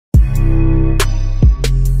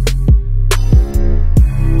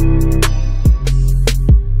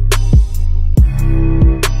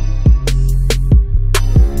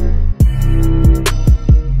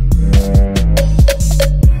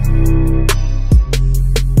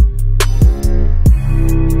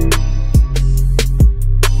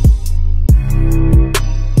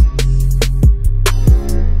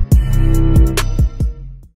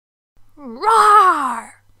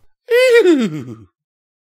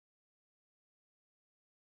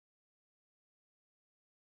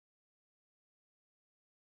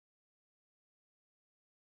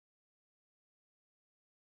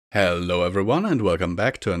Hello everyone and welcome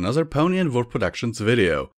back to another Pony and Wolf Productions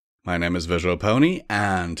video. My name is visualbrony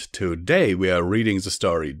and today we are reading the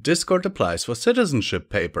story Discord Applies for Citizenship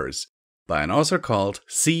Papers by an author called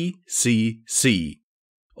CCC,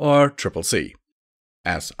 or Triple C,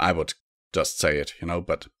 as I would just say it,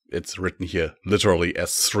 but it's written here literally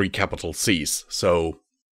as 3 capital C's, so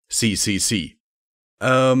CCC.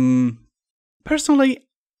 Personally,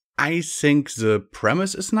 I think the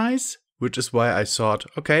premise is nice, which is why I thought,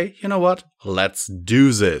 okay, you know what, let's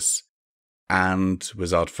do this. And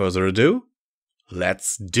without further ado,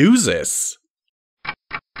 let's do this!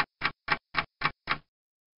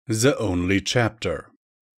 The Only Chapter.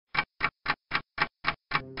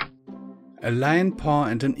 A lion paw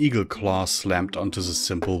and an eagle claw slammed onto the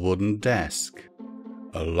simple wooden desk.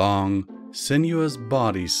 A long, sinuous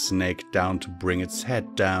body snaked down to bring its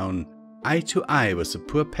head down, eye to eye with the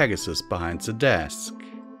poor Pegasus behind the desk.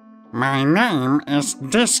 My name is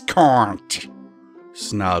Discord,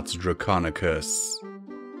 snarled Draconicus.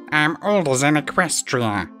 I'm older than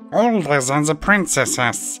Equestria, older than the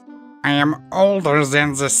princesses. I am older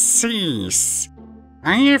than the seas.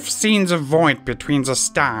 I have seen the void between the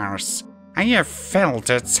stars. I have felt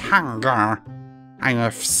its hunger. I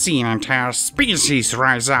have seen entire species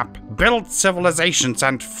rise up, build civilizations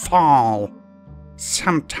and fall.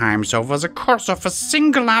 Sometimes over the course of a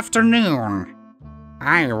single afternoon.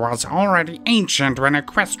 I was already ancient when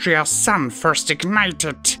Equestria's sun first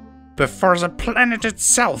ignited, before the planet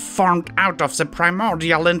itself formed out of the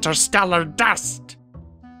primordial interstellar dust.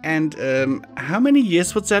 And, how many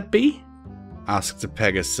years would that be? Asked the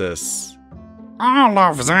Pegasus. All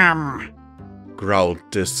of them, growled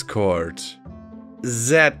Discord.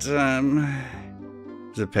 That,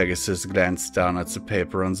 The Pegasus glanced down at the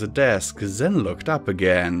paper on the desk, then looked up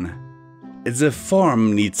again. The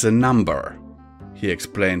form needs a number, he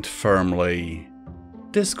explained firmly.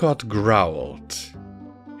 Discord growled.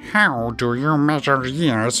 How do you measure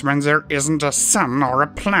years when there isn't a sun or a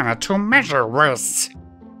planet to measure with?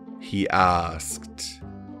 He asked.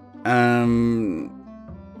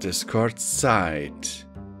 Discord sighed.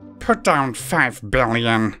 Put down 5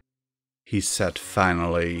 billion, he said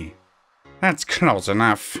finally. That's close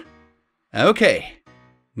enough. Okay,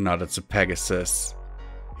 nodded the Pegasus.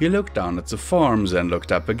 He looked down at the forms and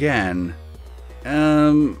looked up again.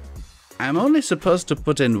 I'm only supposed to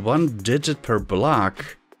put in 1 digit per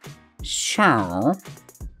block. So?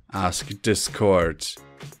 Asked Discord.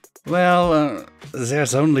 Well,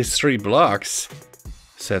 there's only 3 blocks,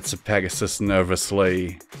 said the Pegasus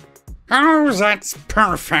nervously. Oh, that's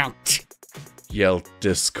perfect, yelled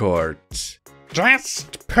Discord.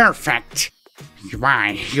 Just perfect.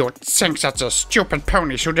 Why, you'd think that the stupid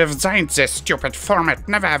ponies who designed this stupid format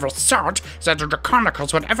never ever thought that the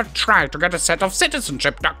Draconicals would ever try to get a set of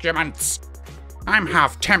citizenship documents. I'm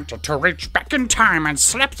half tempted to reach back in time and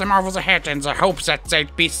slap them over the head in the hopes that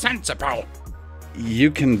they'd be sensible. You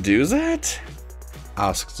can do that?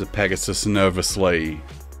 Asked the Pegasus nervously.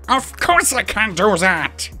 Of course I can do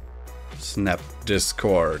that! Snapped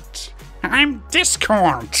Discord. I'm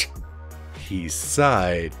Discord! He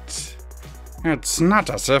sighed. It's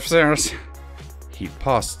not as if there's... He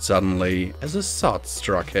paused suddenly as a thought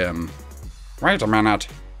struck him. Wait a minute,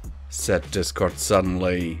 said Discord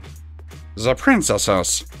suddenly. The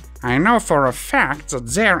princesses. I know for a fact that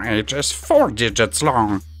their age is 4 digits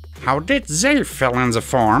long. How did they fill in the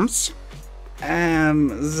forms?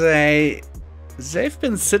 They've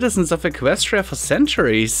been citizens of Equestria for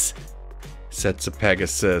centuries, said the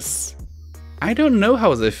Pegasus. I don't know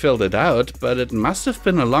how they filled it out, but it must have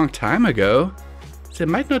been a long time ago. They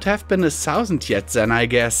might not have been 1,000 yet then, I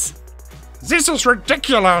guess. This is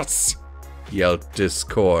ridiculous! Yelled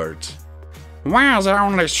Discord. Why are there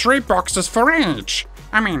only 3 boxes for age?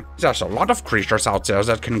 I mean, there's a lot of creatures out there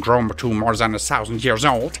that can grow to more than 1,000 years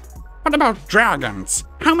old. What about dragons?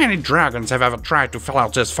 How many dragons have ever tried to fill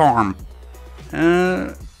out this form?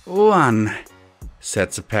 1,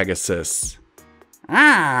 said the Pegasus.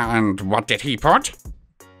 Ah, and what did he put?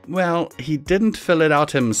 Well, he didn't fill it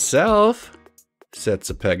out himself, said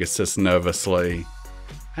the Pegasus nervously.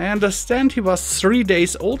 I understand he was 3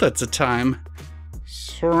 days old at the time.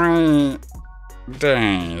 3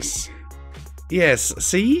 days. Yes,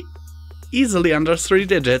 see? Easily under 3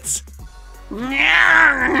 digits.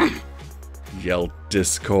 Yelled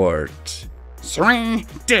Discord. 3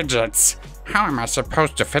 digits? How am I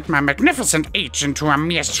supposed to fit my magnificent age into a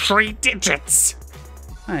mere 3 digits?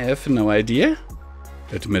 I have no idea,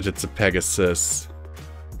 admitted the Pegasus.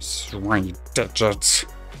 3 digits,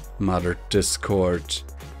 muttered Discord.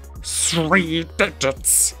 3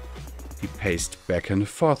 digits. He paced back and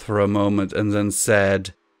forth for a moment and then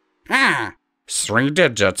said, Ah, 3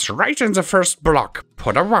 digits right in the first block.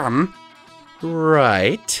 Put a 1.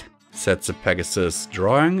 Right, said the Pegasus,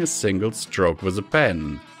 drawing a single stroke with a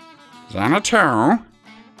pen. Then a 2.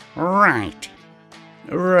 Right.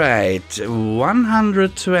 Right,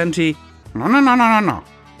 120... No.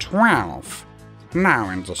 12. Now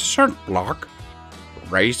in the third block,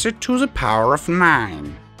 raise it to the power of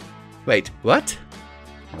 9. Wait, what?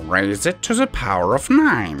 Raise it to the power of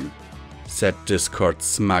 9, said Discord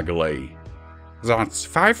smugly. That's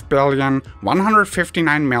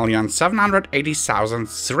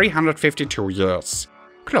 5,159,780,352 years.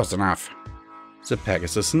 Close enough. The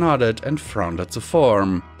Pegasus nodded and frowned at the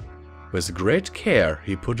form. With great care,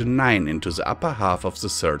 he put a 9 into the upper half of the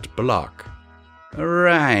third block.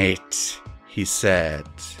 Right, he said.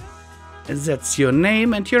 That's your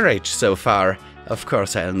name and your age so far. Of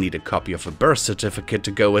course, I'll need a copy of a birth certificate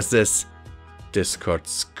to go with this. Discord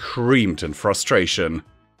screamed in frustration.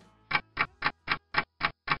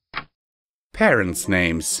 Parents'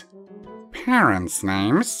 names. Parents'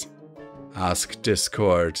 names? Asked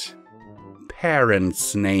Discord.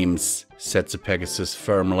 Parents' names, said the Pegasus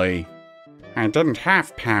firmly. I didn't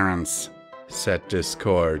have parents, said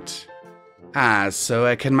Discord. Ah, so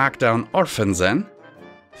I can mark down orphans then?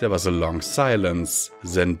 There was a long silence,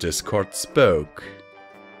 then Discord spoke.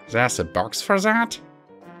 There's a box for that?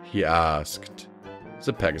 He asked.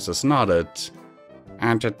 The Pegasus nodded.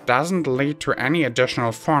 And it doesn't lead to any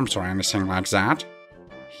additional forms or anything like that?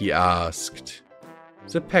 He asked.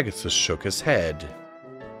 The Pegasus shook his head.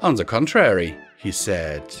 On the contrary, he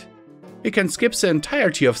said. We can skip the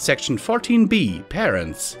entirety of section 14b,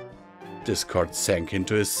 parents. Discord sank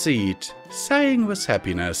into his seat, sighing with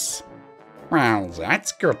happiness. Well,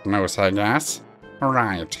 that's good news, I guess.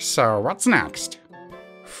 Right, so what's next?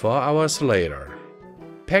 4 hours later.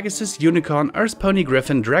 Pegasus, Unicorn, Earth Pony,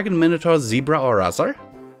 Griffin, Dragon, Minotaur, Zebra, or other?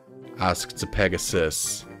 Asked the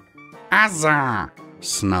Pegasus. Other,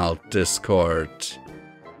 snarled Discord.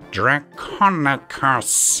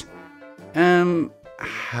 Draconicus.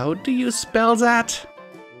 How do you spell that?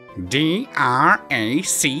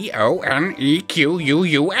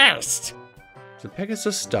 Draconequus. The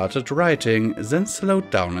Pegasus started writing, then slowed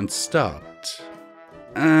down and stopped.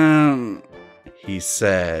 He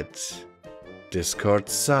said. Discord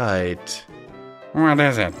sighed. What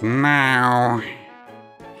is it now?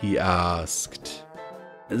 He asked.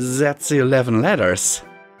 That's the 11 letters,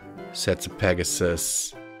 said the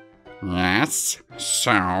Pegasus. Yes,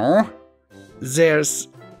 so? There's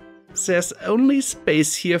only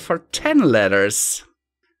space here for 10 letters.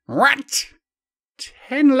 What?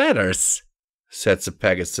 10 letters, said the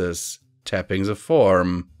Pegasus, tapping the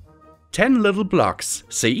form. 10 little blocks,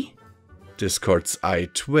 see? Discord's eye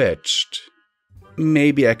twitched.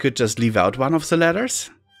 Maybe I could just leave out one of the letters?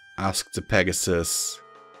 Asked the Pegasus.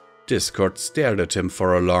 Discord stared at him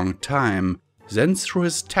for a long time, then threw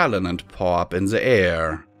his talon and paw up in the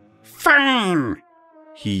air. Fine!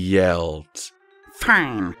 He yelled.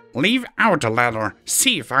 Fine, leave out a letter,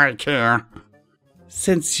 see if I care.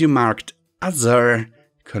 Since you marked other,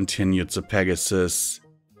 continued the Pegasus,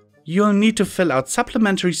 you'll need to fill out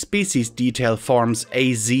supplementary species detail forms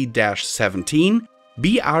AZ-17,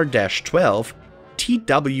 BR-12,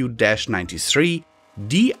 TW-93,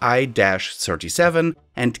 DI-37,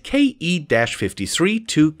 and KE-53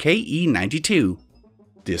 to KE-92.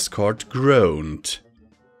 Discord groaned.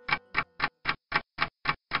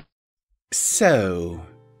 So,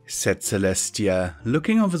 said Celestia,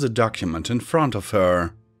 looking over the document in front of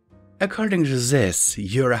her. According to this,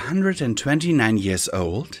 you're 129 years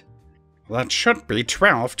old? That should be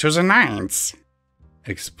 12 to the 9th,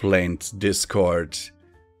 explained Discord.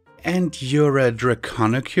 And you're a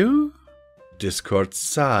Draconicu? Discord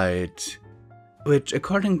sighed. Which,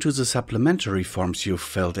 according to the supplementary forms you've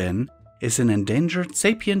filled in, is an endangered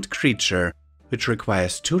sapient creature, which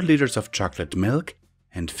requires 2 liters of chocolate milk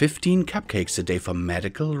and 15 cupcakes a day for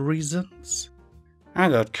medical reasons? I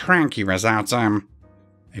get cranky without them,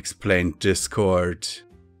 explained Discord.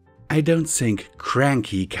 I don't think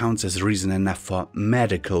cranky counts as reason enough for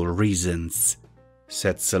medical reasons,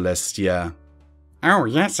 said Celestia. Oh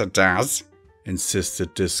yes it does,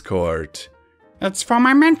 insisted Discord. It's for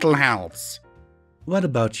my mental health. What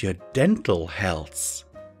about your dental health?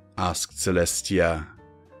 Asked Celestia.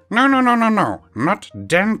 No, not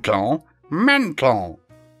dental, mental.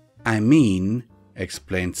 I mean,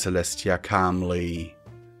 explained Celestia calmly,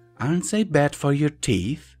 aren't they bad for your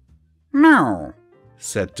teeth? No,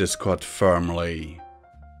 said Discord firmly.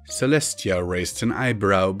 Celestia raised an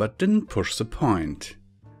eyebrow but didn't push the point.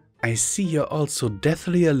 I see you're also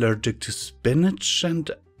deathly allergic to spinach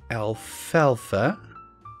and alfalfa.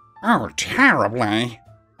 Oh, terribly.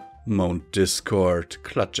 moaned Discord,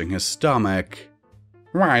 clutching his stomach.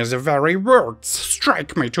 Why, the very words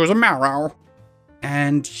strike me to the marrow.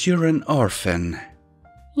 And you're an orphan?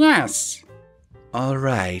 Yes. All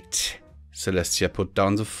right. Celestia put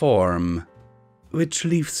down the form. Which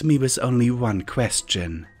leaves me with only one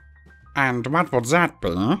question. And what would that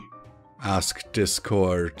be? Asked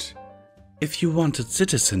Discord. If you wanted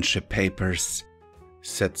citizenship papers,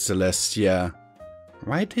 said Celestia,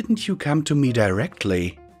 why didn't you come to me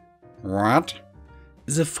directly? What?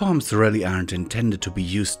 The forms really aren't intended to be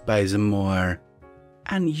used by the more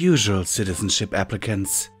unusual citizenship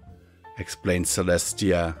applicants, explained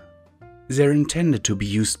Celestia. They're intended to be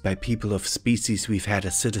used by people of species we've had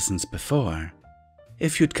as citizens before.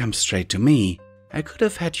 If you'd come straight to me, I could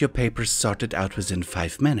have had your papers sorted out within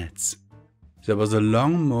 5 minutes. There was a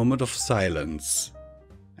long moment of silence,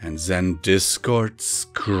 and then Discord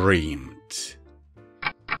screamed.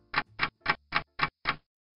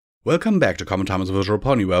 Welcome back to Common Time as a Visual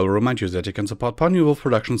Pony, where I will remind you that you can support BluePawWolf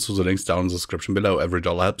Productions through the links down in the description below. Every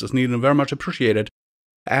dollar helps is needed and very much appreciated,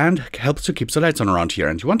 and helps to keep the lights on around here.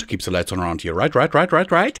 And you want to keep the lights on around here,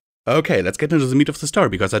 right? Okay, let's get into the meat of the story,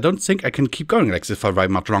 because I don't think I can keep going like this for very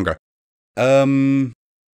much longer.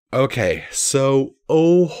 Okay, so,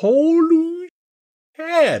 oh holy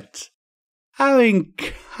shit! I mean,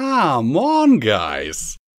 come on,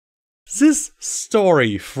 guys! This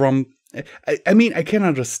story from... I mean, I can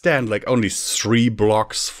understand, like, only 3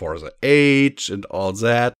 blocks for the age and all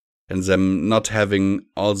that, and them not having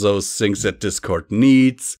all those things that Discord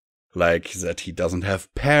needs, like that he doesn't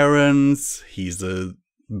have parents, he's a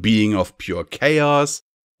being of pure chaos,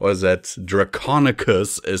 or that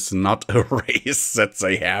Draconicus is not a race that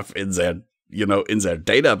they have in their, in their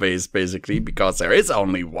database, basically, because there is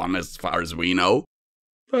only one as far as we know.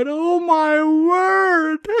 But oh my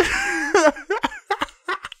word!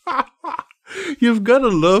 You've gotta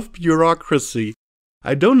love bureaucracy.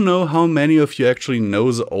 I don't know how many of you actually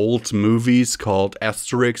know the old movies called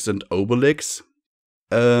Asterix and Obelix.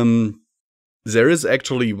 There is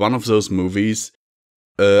actually one of those movies.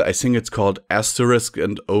 I think it's called Asterix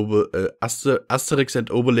and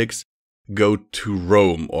Obelix go to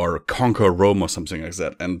Rome or conquer Rome or something like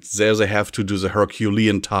that. And there they have to do the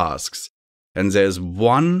Herculean tasks. And there's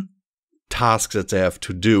one task that they have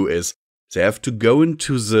to do is they have to go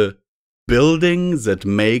into the building that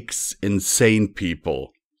makes insane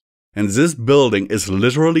people. And this building is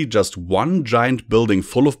literally just one giant building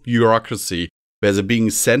full of bureaucracy where they're being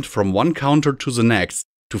sent from one counter to the next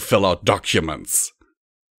to fill out documents.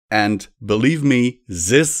 And believe me,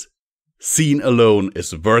 this scene alone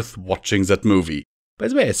is worth watching that movie. By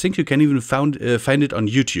the way, I think you can even find it on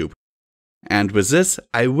YouTube. And with this,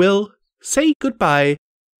 I will say goodbye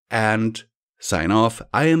and sign off.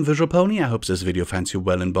 I am Visual Pony. I hope this video finds you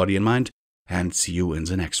well in body and mind, and see you in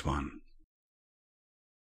the next one.